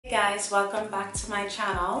Guys, welcome back to my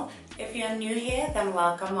channel. If you're new here, then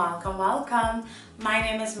welcome. My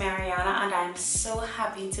name is Mariana and I'm so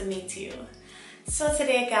happy to meet you. So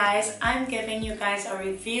today guys, I'm giving you guys a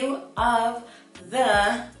review of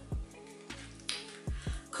the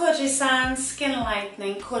Kojie San Skin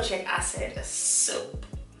Lightening Kojic Acid Soap.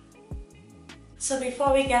 So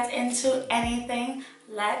before we get into anything,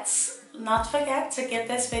 let's not forget to give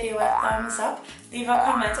this video a thumbs up, leave a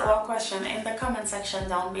comment or a question in the comment section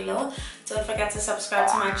down below. Don't forget to subscribe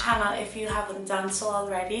to my channel if you haven't done so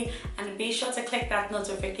already, and be sure to click that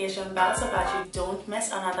notification bell so that you don't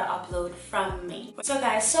miss another upload from me. So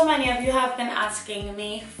guys, so many of you have been asking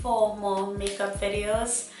me for more makeup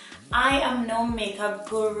videos. I am no makeup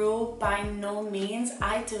guru by no means.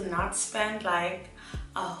 I do not spend like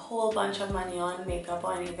a whole bunch of money on makeup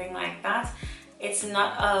or anything like that. It's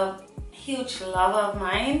not a huge love of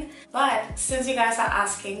mine, but since you guys are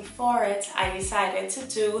asking for it, I decided to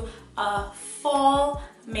do a fall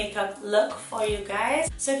makeup look for you guys.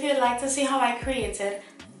 So if you'd like to see how I created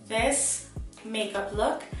this makeup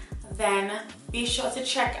look, then be sure to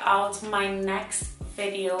check out my next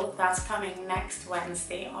video that's coming next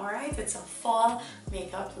Wednesday. Alright, it's a fall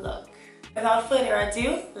makeup look. Without further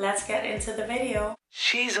ado, let's get into the video.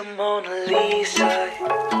 She's a Mona Lisa.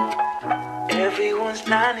 Everyone's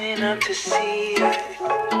lining up to see her.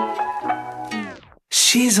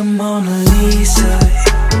 She's a Mona Lisa.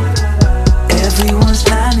 Everyone's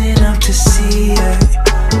lining up to see her.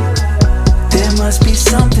 There must be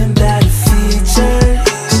something that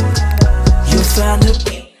features. You'll find her.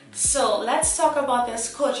 So let's talk about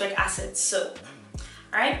this Kojic Acid Soap.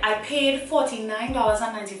 Alright, I paid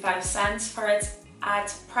 $49.95 for it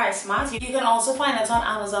at Price Mart. You can also find it on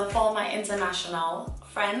Amazon for my international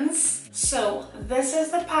friends. So this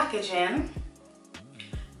is the packaging,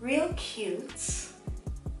 real cute.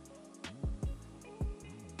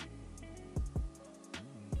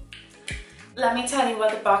 Let me tell you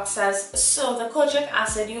what the box says. So the Kojic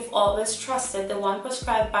acid you've always trusted, the one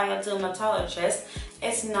prescribed by a dermatologist,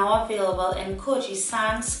 is now available in Kojie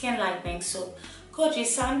San Skin Lightening Soap. Kojie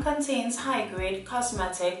San contains high-grade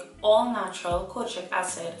cosmetic, all-natural kojic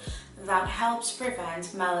acid that helps prevent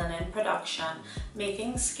melanin production,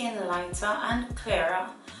 making skin lighter and clearer.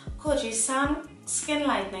 Kojie San Skin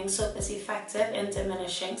Lightening Soap is effective in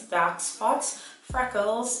diminishing dark spots,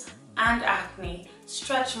 freckles, and acne,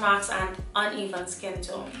 stretch marks, and uneven skin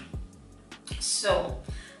tone. So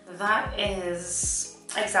that is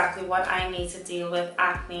exactly what I need to deal with: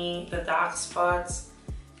 acne, the dark spots,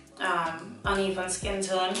 uneven skin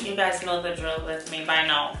tone. You guys know the drill with me by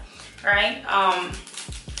now, right?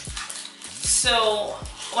 So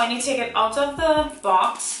when you take it out of the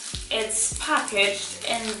box, it's packaged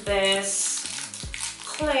in this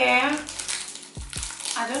clear,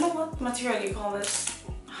 I don't know what material you call this,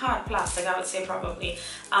 hard plastic, I would say probably,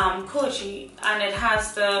 Kojie, and it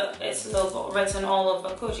has its logo written all over: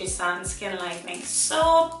 Kojie San Skin Lightening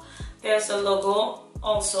Soap. There's the logo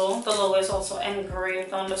also. The logo is also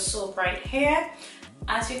engraved on the soap right here.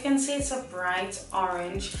 As you can see, it's a bright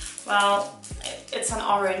orange. Well, it's an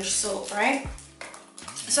orange soap, right?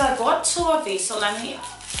 So I bought two of these. So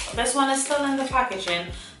this one is still in the packaging.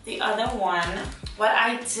 The other one, what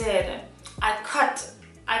I did, I cut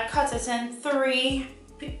it in three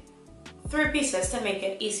pieces to make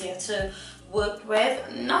it easier to work with.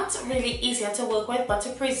 Not really easier to work with, but to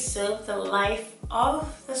preserve the life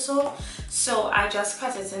of the soap. So I just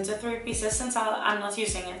cut it into three pieces. Since I'm not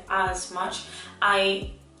using it as much,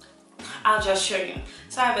 I'll just show you.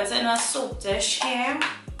 So I have it in a soap dish here,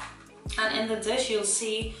 and in the dish you'll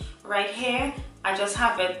see right here, I just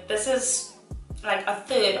have it, this is like a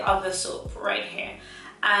third of the soap right here,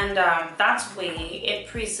 and that way it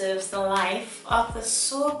preserves the life of the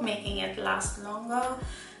soap, making it last longer.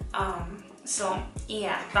 So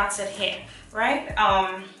yeah, that's it here, right?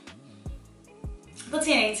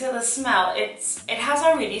 Pertaining to the smell, it has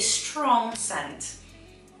a really strong scent.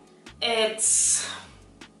 It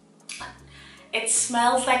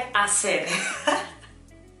smells like acid.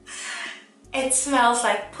 It smells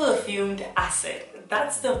like perfumed acid.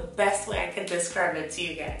 That's the best way I could describe it to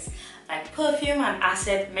you guys. Like perfume and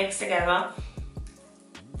acid mixed together.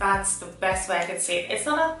 That's the best way I could say it. It's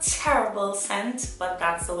not a terrible scent, but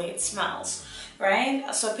that's the way it smells,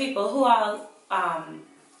 right? So people who are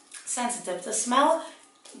sensitive to smell,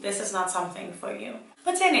 this is not something for you.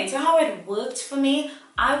 Pertaining to how it worked for me,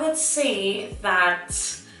 I would say that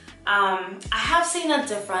I have seen a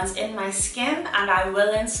difference in my skin, and I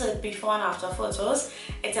will insert before and after photos.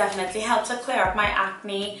 It definitely helps to clear up my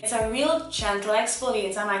acne. It's a real gentle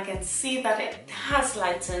exfoliator, and I can see that it has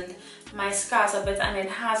lightened my scars a bit, and it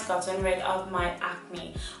has gotten rid of my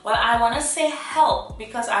acne. Well, I want to say help,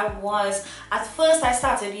 because at first I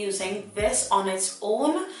started using this on its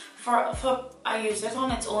own I used it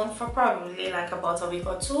on its own for probably like about a week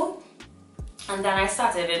or two. And then I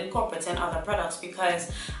started incorporating other products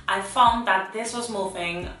because I found that this was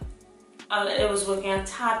moving, it was working a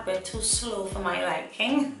tad bit too slow for my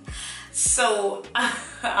liking. So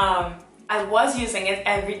I was using it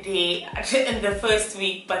every day in the first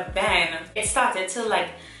week, but then it started to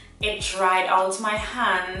it dried out my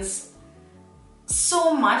hands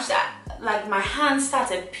so much that my hands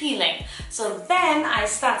started peeling. So then I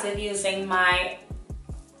started using my,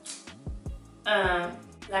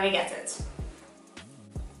 let me get it.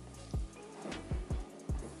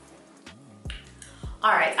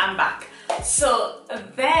 Alright, I'm back. So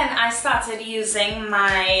then I started using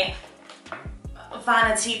my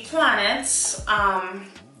Vanity Planet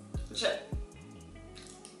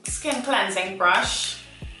skin cleansing brush.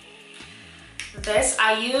 This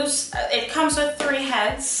I use, it comes with 3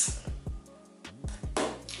 heads,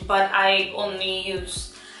 but I only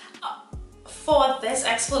use, for this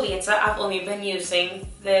exfoliator, I've only been using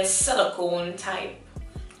this silicone type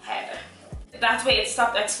head. That way it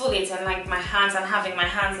stopped exfoliating my hands and having my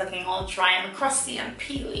hands looking all dry and crusty and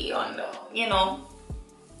peely on the, you know.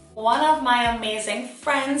 One of my amazing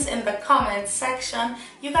friends in the comments section,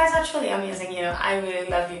 you guys are truly amazing, you know, I really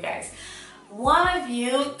love you guys. One of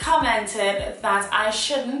you commented that I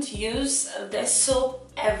shouldn't use this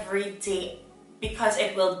soap every day because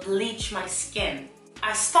it will bleach my skin.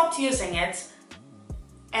 I stopped using it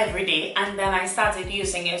every day, and then I started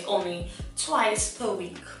using it only twice per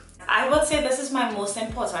week. I would say this is my most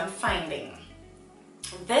important finding.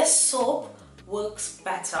 This soap works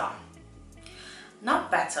better.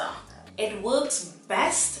 Not better. It works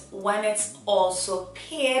best when it's also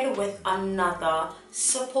paired with another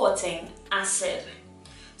supporting acid.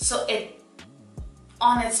 So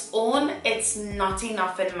on its own, it's not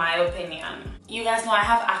enough in my opinion. You guys know I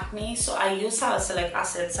have acne, so I use salicylic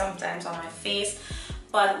acid sometimes on my face.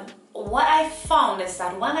 But what I found is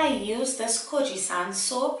that when I use this Kojie San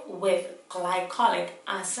soap with glycolic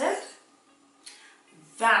acid,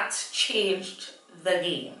 that changed the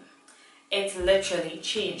game. It literally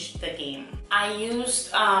changed the game. I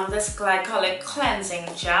used this glycolic cleansing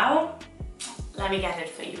gel. Let me get it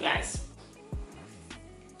for you guys.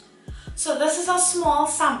 So this is a small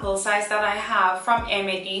sample size that I have from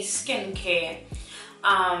MAD Skincare.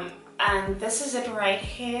 And this is it right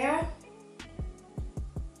here.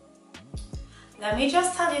 Let me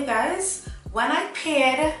just tell you guys, when I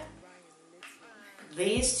paired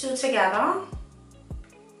these two together,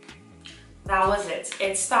 that was it.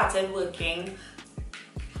 It started working.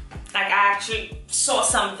 I actually saw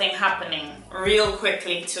something happening real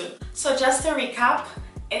quickly too. So just to recap,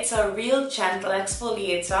 it's a real gentle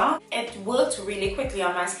exfoliator. It worked really quickly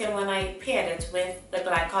on my skin when I paired it with the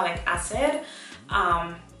glycolic acid.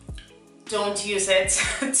 Don't use it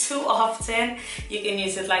too often. You can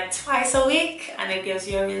use it twice a week, and it gives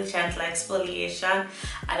you a real gentle exfoliation.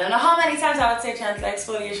 I don't know how many times I would say gentle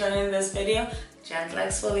exfoliation in this video. Gentle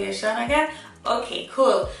exfoliation again. Okay,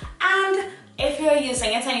 cool. And if you're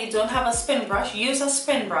using it and you don't have a spin brush, use a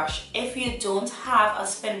spin brush. If you don't have a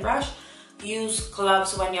spin brush, use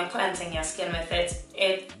gloves when you're cleansing your skin with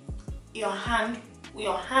it. Your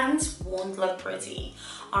hands won't look pretty.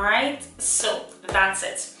 All right, so that's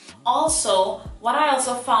it. Also, what I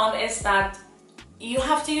also found is that you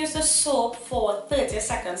have to use the soap for 30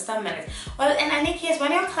 seconds to a minute. Well, in any case,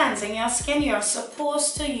 when you're cleansing your skin, you're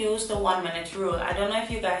supposed to use the 1-minute rule. I don't know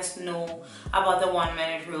if you guys know about the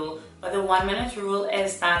 1-minute rule, but the 1-minute rule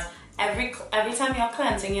is that every time you're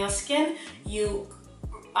cleansing your skin, you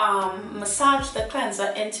massage the cleanser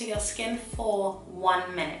into your skin for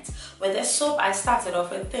 1 minute. With this soap, I started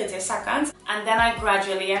off with 30 seconds, and then I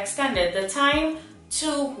gradually extended the time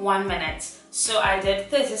to 1 minute. So I did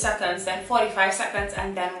 30 seconds, then 45 seconds,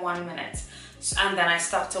 and then 1 minute. And then I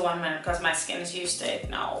stuck to 1 minute because my skin is used to it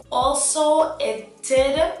now. Also, it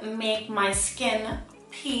did make my skin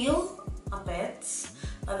peel a bit,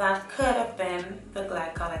 but that could have been the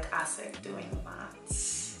glycolic acid doing that.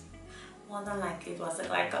 More than likely it was the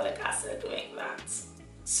glycolic acid doing that.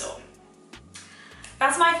 So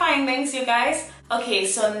that's my findings, you guys. Okay,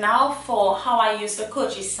 so now for how I use the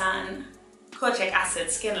Kojie San Kojic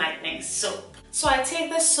acid skin lightening soap. So I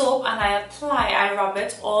take this soap and I rub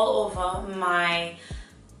it all over my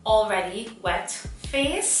already wet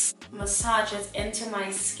face, massage it into my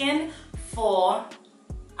skin for,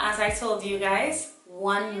 as I told you guys,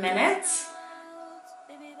 1 minute.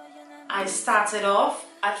 I started off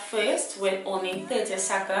at first with only 30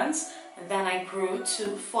 seconds, then I grew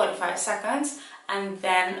to 45 seconds, and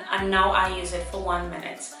now I use it for 1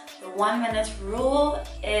 minute. The 1 minute rule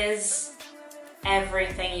is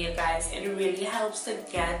everything, you guys. It really helps to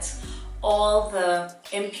get all the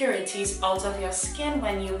impurities out of your skin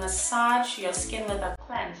when you massage your skin with a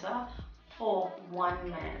cleanser for 1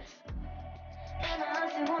 minute.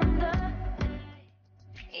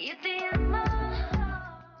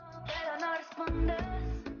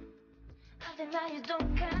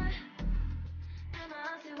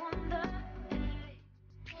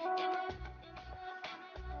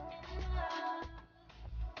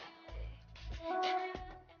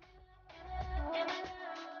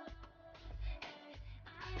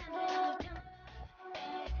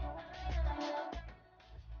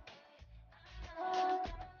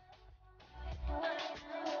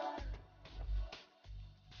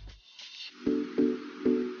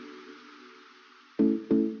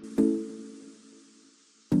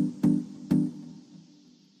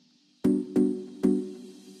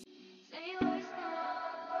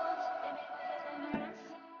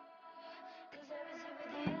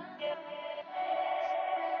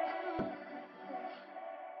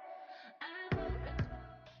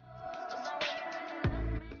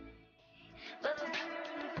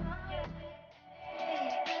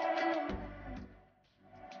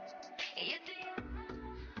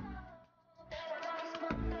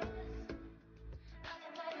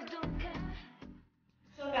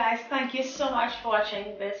 Guys, thank you so much for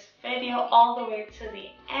watching this video all the way to the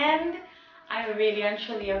end. I really and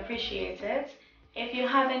truly appreciate it. If you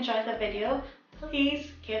have enjoyed the video,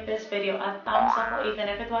 please give this video a thumbs up, or even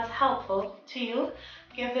if it was helpful to you,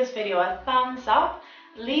 give this video a thumbs up.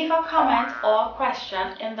 Leave a comment or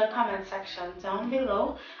question in the comment section down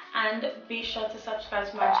below, and be sure to subscribe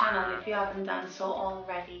to my channel if you haven't done so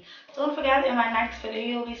already. Don't forget, in my next video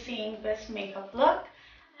you'll be seeing this makeup look,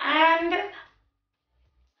 and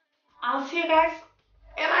I'll see you guys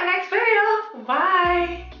in my next video.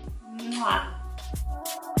 Bye. Mwah.